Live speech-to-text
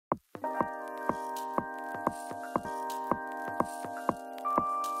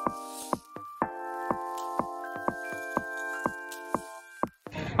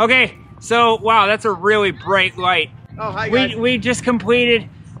Okay, so wow, that's a really bright light. Oh, hi guys. We just completed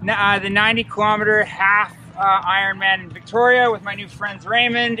the 90-kilometer half Ironman in Victoria with my new friends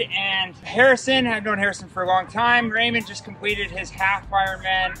Raymond and Harrison. I've known Harrison for a long time. Raymond just completed his half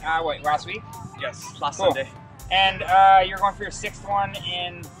Ironman, last week? Yes, last Cool. Sunday. And you're going for your 6th one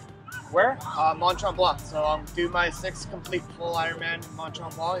in where? Mont Tremblant. So I'm doing my 6th complete full Ironman in Mont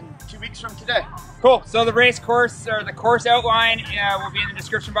Tremblant in 2 weeks from today. Cool. So the race course, or the course outline, will be in the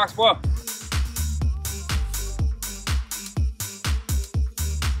description box below.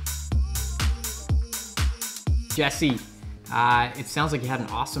 Jesse, it sounds like you had an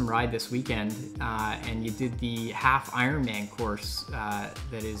awesome ride this weekend, and you did the half Ironman course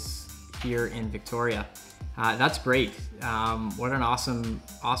that is here in Victoria. That's great. What an awesome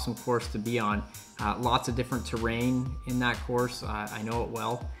course to be on. Lots of different terrain in that course. I know it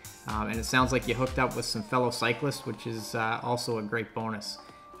well. And it sounds like you hooked up with some fellow cyclists, which is also a great bonus.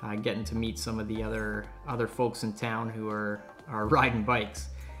 Getting to meet some of the other folks in town who are riding bikes.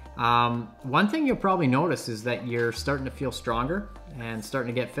 One thing you'll probably notice is that you're starting to feel stronger and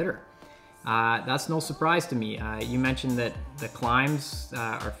starting to get fitter. That's no surprise to me. You mentioned that the climbs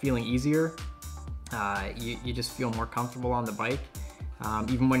are feeling easier. You just feel more comfortable on the bike.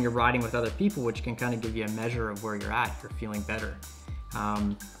 Even when you're riding with other people, which can kind of give you a measure of where you're at, you're feeling better.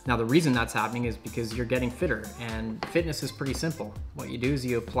 Now the reason that's happening is because you're getting fitter, and fitness is pretty simple. What you do is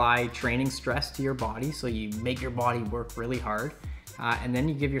you apply training stress to your body, so you make your body work really hard, and then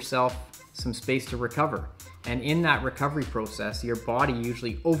you give yourself some space to recover. And in that recovery process, your body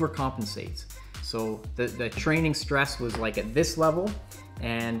usually overcompensates. So the training stress was like at this level,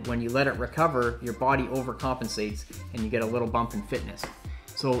 and when you let it recover, your body overcompensates and you get a little bump in fitness.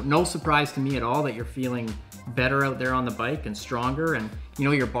 So no surprise to me at all that you're feeling better out there on the bike and stronger. And you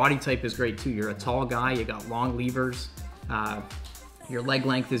know, your body type is great too. You're a tall guy, you got long levers, your leg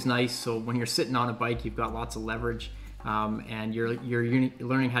length is nice, so when you're sitting on a bike, you've got lots of leverage, and you're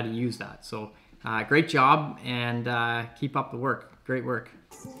learning how to use that. So great job, and keep up the work. Great work.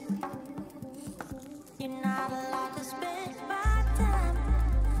 You're not allowed to spend my time.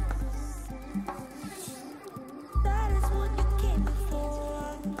 That is what